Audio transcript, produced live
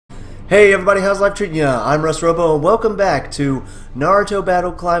Hey everybody, how's life treating ya? I'm RUSS ROBO and welcome back to Naruto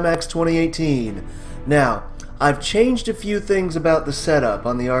Battle Climax 2018. Now, I've changed a few things about the setup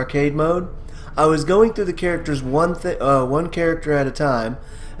on the arcade mode. I was going through the characters one character at a time,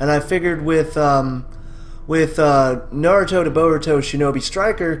 and I figured with Naruto to Boruto Shinobi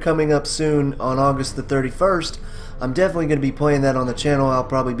Striker coming up soon on August the 31st, I'm definitely going to be playing that on the channel. I'll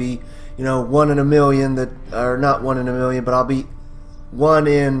probably be, you know, 1 in a million or not 1 in a million, but I'll be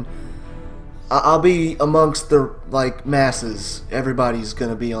I'll be amongst the masses. Everybody's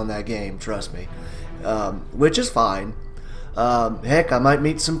gonna be on that game, trust me, which is fine. Heck, I might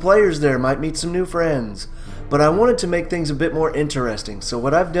meet some players there, might meet some new friends, but I wanted to make things a bit more interesting. So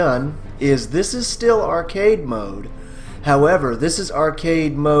what I've done is, this is still arcade mode. However, this is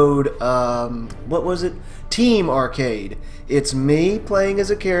arcade mode, what was it? Team arcade. It's me playing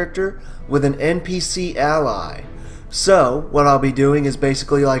as a character with an NPC ally. So, what I'll be doing is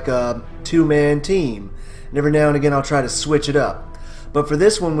basically like a two-man team. And every now and again I'll try to switch it up. But for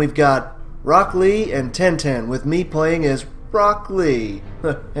this one we've got Rock Lee and Tenten, with me playing as Rock Lee.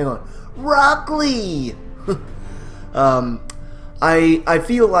 Hang on. Rock Lee! I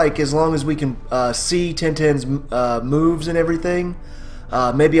feel like as long as we can see Tenten's moves and everything,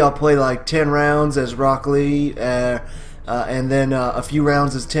 maybe I'll play like 10 rounds as Rock Lee, and then a few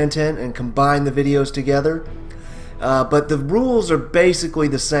rounds as Tenten, and combine the videos together. But the rules are basically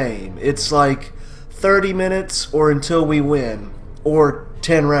the same. It's like 30 minutes or until we win, or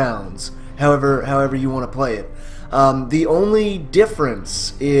 10 rounds, however you want to play it. The only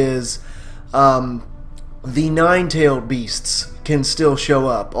difference is the 9-tailed beasts can still show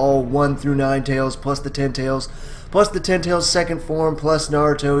up. All 1 through 9 tails, plus the 10 tails, plus the 10 tails second form, plus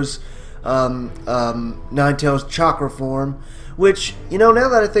Naruto's 9 tails chakra form. Which, you know, now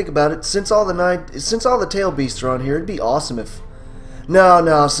that I think about it, since all the tail beasts are on here, it'd be awesome if... No,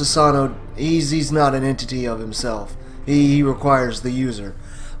 Susanoo, he's not an entity of himself. He requires the user.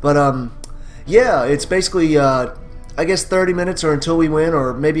 But, yeah, it's basically, I guess 30 minutes or until we win,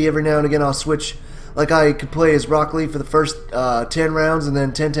 or maybe every now and again I'll switch. Like, I could play as Rock Lee for the first 10 rounds, and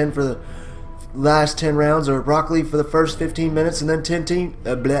then Tenten for the last 10 rounds, or Rock Lee for the first 15 minutes, and then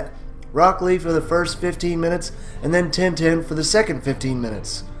Rock Lee for the first 15 minutes, and then Tenten for the second 15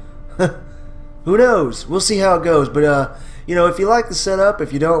 minutes. Who knows? We'll see how it goes. But, you know, if you like the setup,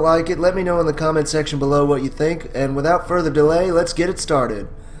 if you don't like it, let me know in the comment section below what you think. And without further delay, let's get it started.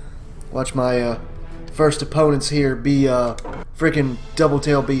 Watch my first opponents here be freaking double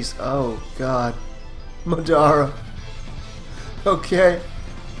tail beast. Oh, God. Madara. Okay.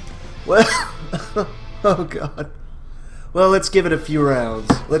 Well, oh, God. Well, let's give it a few rounds.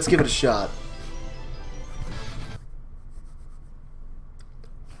 Let's give it a shot.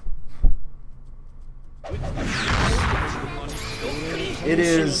 It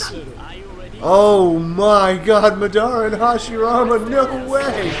is... Oh my God, Madara and Hashirama, no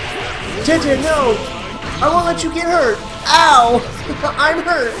way! Tenten, no! I won't let you get hurt! Ow! I'm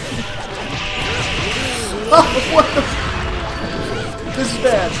hurt! Oh, what the... This is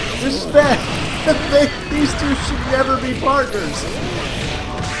bad. This is bad. These two should never be partners.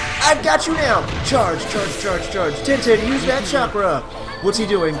 I've got you now. Charge, charge, charge, charge. Tenten, use that chakra. What's he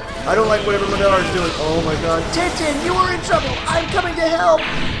doing? I don't like whatever Madara's doing. Oh my God. Tenten, you are in trouble. I'm coming to help.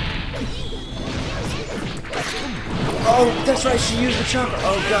 Oh, that's right. She used the chakra.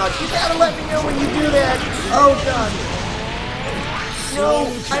 Oh God. You gotta let me know when you do that. Oh God. No,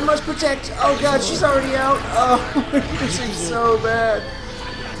 I must protect. Oh God, she's already out. Oh, this is so bad.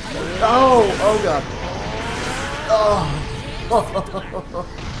 Oh God. Oh.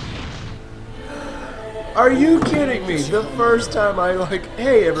 Are you kidding me? The first time I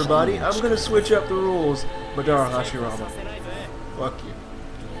hey everybody, I'm gonna switch up the rules. Madara Hashirama. Fuck you.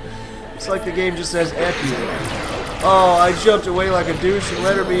 It's like the game just says F you. Oh, I jumped away like a douche and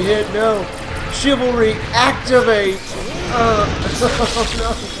let her be hit. No. Chivalry, activate. Oh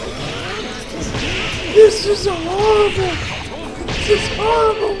no. This is horrible. This is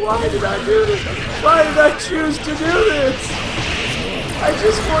horrible. Why did I do this? Why did I choose to do this? I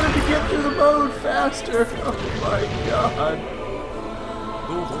just wanted to get through the mode faster. Oh my God.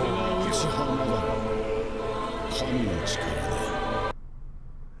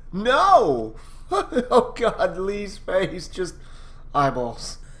 No! Oh God, Lee's face, just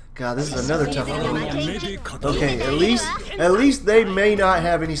eyeballs. God, this is another tough one. Okay, at least they may not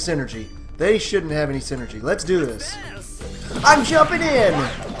have any synergy. They shouldn't have any synergy. Let's do this. I'm jumping in!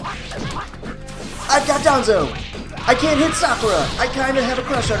 I've got Danzo! I can't hit Sakura! I kinda have a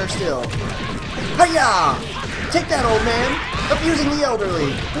crush on her still. Hiya! Take that, old man! Abusing the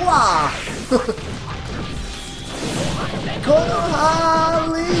elderly! Blah! Konoha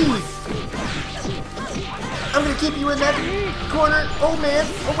Leaf! keep you in that corner. Oh man,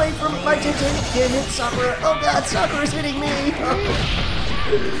 away from my Tenten. Can't hit Sakura. Oh god, Sakura's hitting me.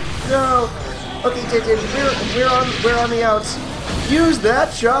 No. Okay, Tenten, we're on the outs. Use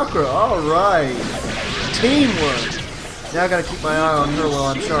that chakra. All right. Teamwork. Now I gotta keep my eye on her while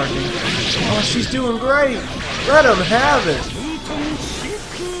I'm charging. Oh, she's doing great. Let them have it.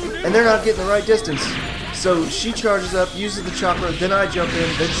 And they're not getting the right distance. So she charges up, uses the chakra, then I jump in,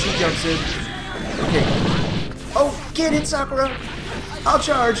 then she jumps in. Okay. Oh, can't hit Sakura. I'll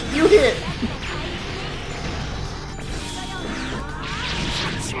charge. You hit.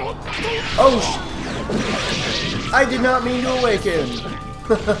 Oh, I did not mean to awaken.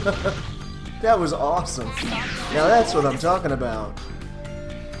 That was awesome. Now that's what I'm talking about.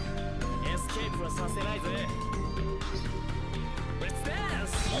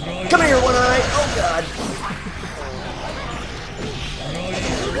 Come here, One Eye! Oh god!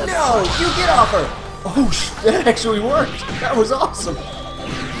 No! You get off her! Oh, that actually worked! That was awesome!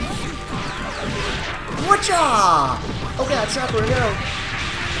 Whatcha! Oh god, Sakura, no!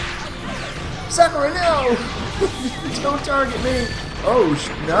 Sakura, no! Don't target me! Oh,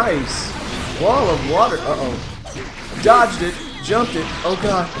 nice! Wall of water. Uh-oh. Dodged it. Jumped it. Oh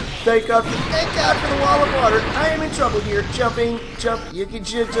god. Thank God for the wall of water. I am in trouble here. Jumping. Jump. You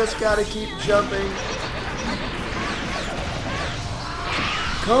just gotta keep jumping.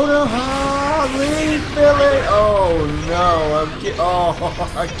 Konoha, refill it. Oh no.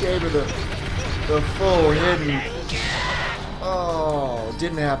 I gave her the full hidden. Oh,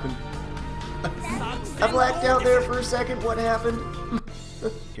 didn't happen. I blacked out there for a second. What happened?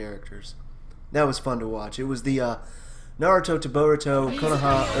 Characters. That was fun to watch. It was the Naruto to Boruto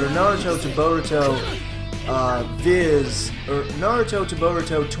Konoha, or Naruto to Boruto Viz, or Naruto to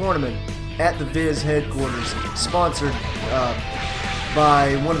Boruto tournament at the Viz headquarters, sponsored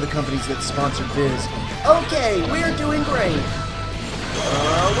by one of the companies that sponsored Viz. Okay, we're doing great.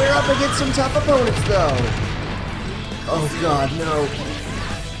 We're up against some tough opponents, though. Oh God, no.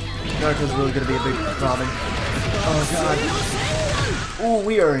 Naruto's really going to be a big problem. Oh God. Ooh,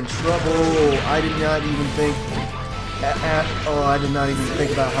 we are in trouble. I did not even think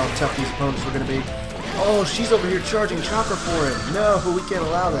about how tough these opponents were going to be. Oh, she's over here charging chakra for him. No, we can't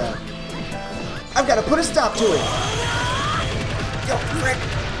allow that. I've got to put a stop to it. Yo, frick.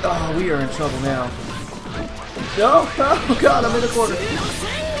 Oh, we are in trouble now. No? Oh God, I'm in the corner.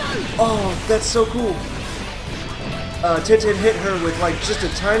 Oh, that's so cool. Tenten hit her with like just a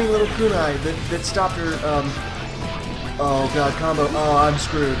tiny little kunai that stopped her. Oh God, combo. Oh, I'm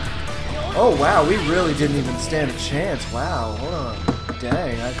screwed. Oh wow, we really didn't even stand a chance. Wow, hold on.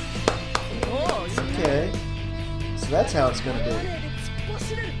 Dang. Okay. So that's how it's gonna be.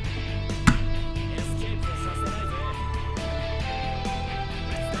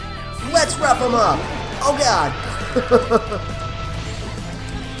 Let's rough him up. Oh God.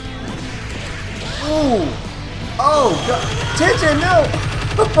 Ooh. Oh God. Tenten, no.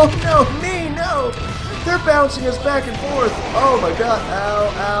 Oh no, me, no. They're bouncing us back and forth. Oh my God. Ow,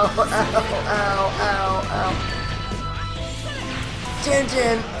 ow, ow, ow, ow, ow.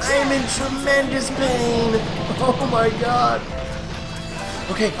 Tenten, I am in tremendous pain. Oh my God.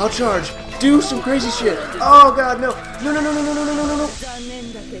 Okay, I'll charge. Do some crazy shit. Oh God, no. No, no, no, no, no, no, no, no, no, no.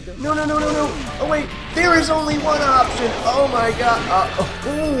 No, no, no, no, no. Oh wait, there is only one option. Oh my God.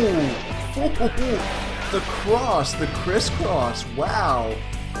 The cross, the crisscross. Wow.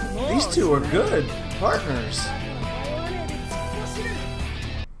 These two are good partners.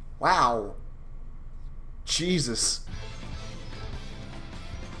 Wow. Jesus.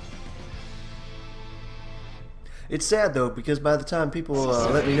 It's sad though, because by the time people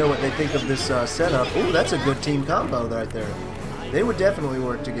let me know what they think of this setup, ooh, that's a good team combo right there. They would definitely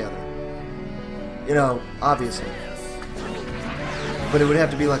work together. You know, obviously. But it would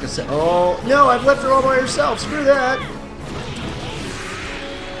have to be like a set. Oh, no, I've left her all by herself. Screw that.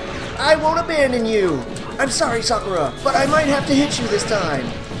 I won't abandon you. I'm sorry, Sakura, but I might have to hit you this time.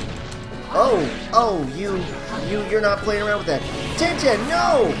 Oh, you're not playing around with that. Tenten,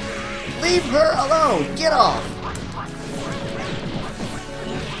 no! Leave her alone. Get off.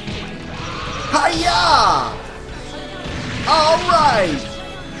 Hiya! All right.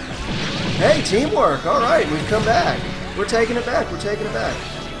 Hey, teamwork. All right, we've come back. We're taking it back. We're taking it back.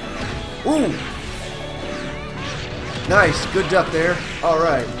 Ooh. Nice. Good duck there. All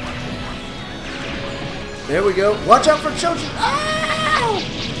right. There we go. Watch out for Choji. Ow!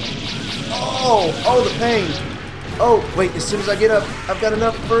 Oh, the pain. Oh, wait. As soon as I get up, I've got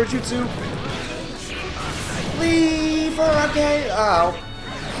enough for a jutsu. Leave her, okay? Ow.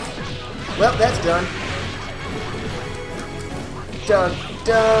 Well, that's done. Done.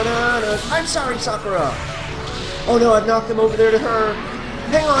 Done. I'm sorry, Sakura. Oh no, I've knocked them over there to her.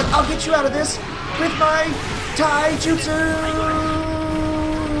 Hang on, I'll get you out of this with my taijutsu.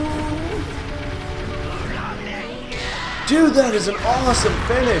 Dude, that is an awesome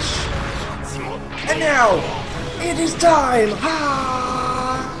finish. And now, it is time.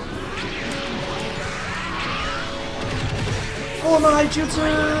 Ha! For my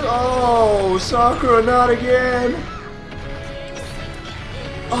jutsu. Oh, Sakura, not again.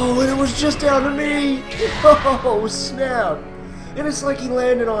 Oh, and it was just down to me! Oh, snap! And it's like he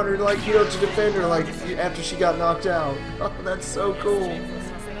landed on her, like, you know, to defend her, like, after she got knocked out. Oh, that's so cool.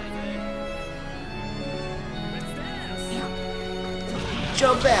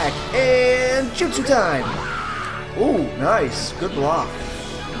 Jump back, and jutsu time! Ooh, nice. Good block.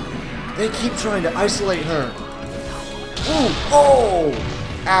 They keep trying to isolate her. Ooh, oh!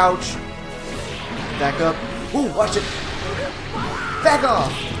 Ouch. Back up. Ooh, watch it. Back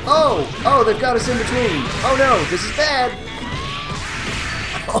off! Oh! Oh, they've got us in between. Oh no, this is bad!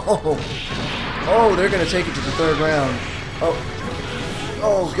 Oh! Oh, they're gonna take it to the third round. Oh.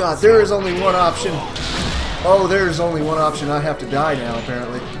 Oh god, there is only one option. Oh, there is only one option. I have to die now,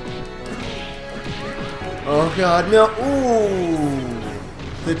 apparently. Oh god, no!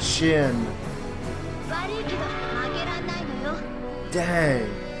 Ooh! The chin. Dang.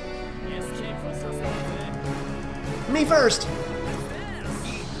 Me first!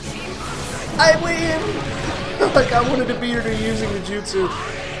 I win! Like, I wanted to beat her to using the jutsu.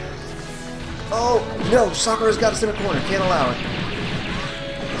 Oh, no, Sakura's got us in a corner. Can't allow it.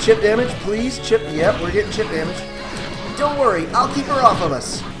 Chip damage, please. Chip, yep, we're getting chip damage. Don't worry, I'll keep her off of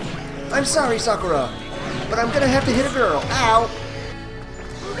us. I'm sorry, Sakura, but I'm gonna have to hit a girl. Ow!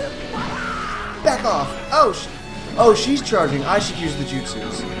 Back off. Oh, she's charging. I should use the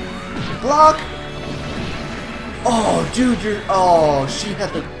jutsus. Block! Oh, dude, oh, she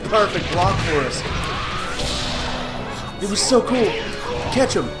had the perfect block for us. It was so cool.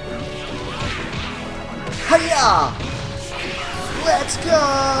 Catch him. Hiya! Let's go!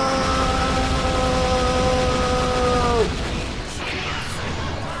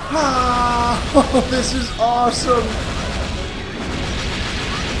 Ah, oh, this is awesome.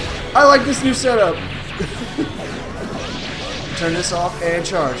 I like this new setup. Turn this off and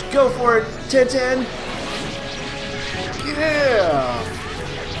charge. Go for it, Tenten. Yeah!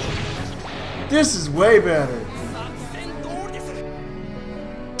 This is way better.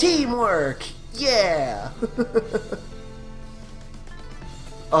 Teamwork! Yeah!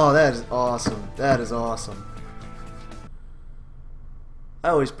 Oh, that is awesome. That is awesome. I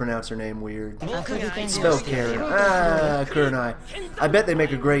always pronounce her name weird. Spelled Karen. Ah, Kurenai. I bet they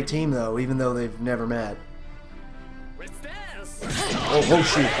make a great team, though, even though they've never met. Oh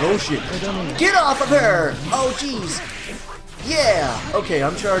shit, oh shit. Get off of her! Oh jeez. Yeah! Okay,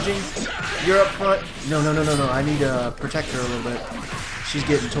 I'm charging. You're up front. No. I need to protect her a little bit. She's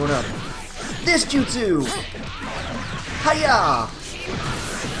getting torn up. This jutsu! Hiya!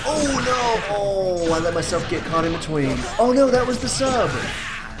 Oh no! Oh, I let myself get caught in between. Oh no, that was the sub!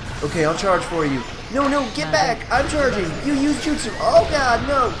 Okay, I'll charge for you. No, get back! I'm charging! You use jutsu! Oh god,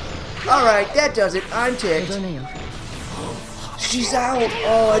 no! Alright, that does it. I'm ticked. She's out!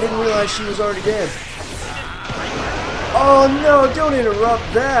 Oh, I didn't realize she was already dead. Oh no, don't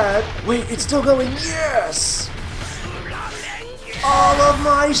interrupt that! Wait, it's still going. Yes! All of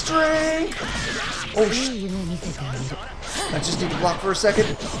my strength! Oh shit. I just need to block for a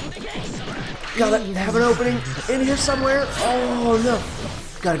second. Gotta have an opening in here somewhere. Oh no.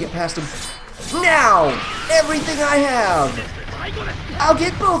 Gotta get past him. Now! Everything I have! I'll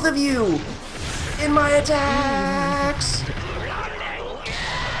get both of you! In my attacks!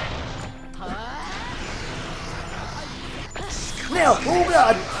 Now! Oh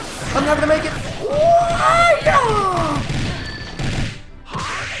god! I'm not gonna make it!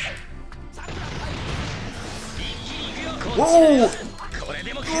 Whoa!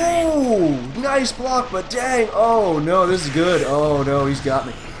 Oh! Nice block, but dang! Oh no, this is good. Oh no, he's got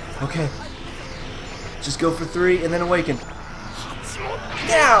me. Okay. Just go for 3 and then awaken.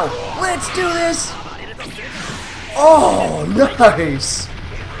 Now! Let's do this! Oh, nice!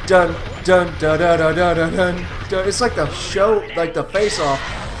 Dun dun dun dun dun dun dun dun. It's like the show, like the face-off.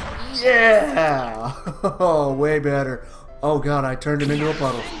 Yeah! Oh, way better. Oh god, I turned him into a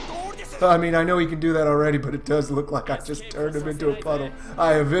puddle. I mean, I know he can do that already, but it does look like I just turned him into a puddle.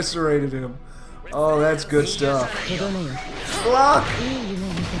 I eviscerated him. Oh, that's good stuff. Block!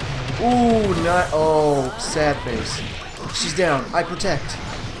 Ooh, not. Oh, sad face. She's down. I protect.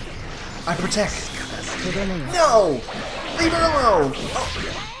 I protect. No! Leave her alone! Oh,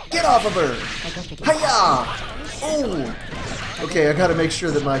 get off of her! Hiya! Ooh! Okay, I gotta make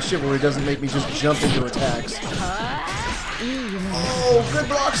sure that my chivalry doesn't make me just jump into attacks. Oh, good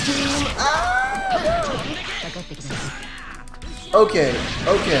blocks, team! Ah! Okay,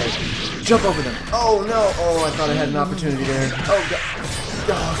 okay. Jump over them. Oh, no. Oh, I thought I had an opportunity there. Oh, God.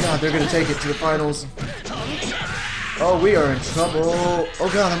 Oh, God, they're gonna take it to the finals. Oh, we are in trouble. Oh,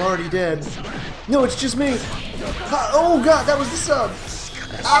 God, I'm already dead. No, it's just me. Oh, God, that was the sub.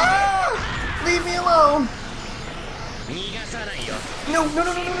 Ah! Leave me alone. No, no,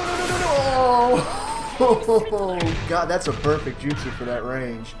 no, no, no, no, no, no, no. Oh, God, that's a perfect jutsu for that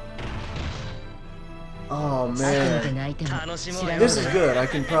range. Oh, man. This is good. I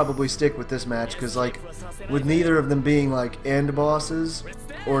can probably stick with this match because, like, with neither of them being, like, end bosses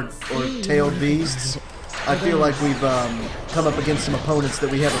or tailed beasts, I feel like we've come up against some opponents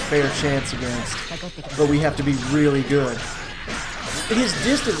that we have a fair chance against, but we have to be really good.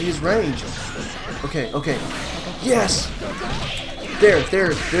 His range. Okay, okay. Yes!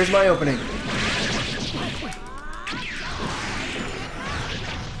 There's my opening.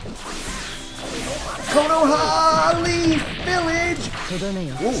 Konoha Leaf Village!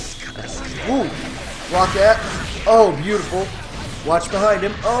 Ooh. Ooh. Block that. Oh, beautiful. Watch behind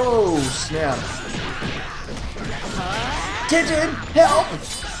him. Oh, snap. Tenten, help!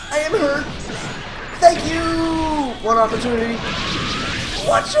 I am hurt. Thank you! One opportunity.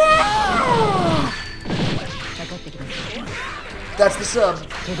 Watch out! That's the sub.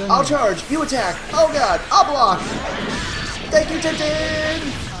 I'll charge. You attack. Oh, God. I'll block. Thank you, Tenten!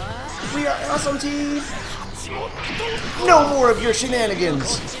 We are an awesome team! No more of your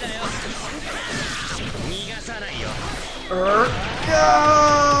shenanigans! No!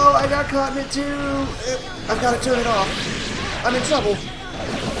 I got caught in it too! I've got to turn it off. I'm in trouble.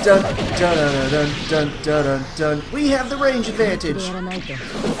 Dun dun dun dun dun dun dun dun. We have the range advantage.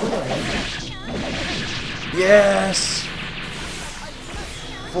 Yes!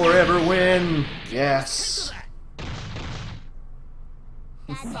 Forever win! Yes!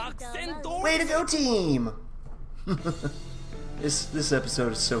 Way to go, team! This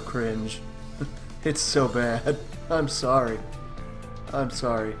episode is so cringe. It's so bad. I'm sorry. I'm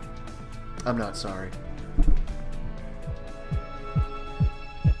sorry. I'm not sorry.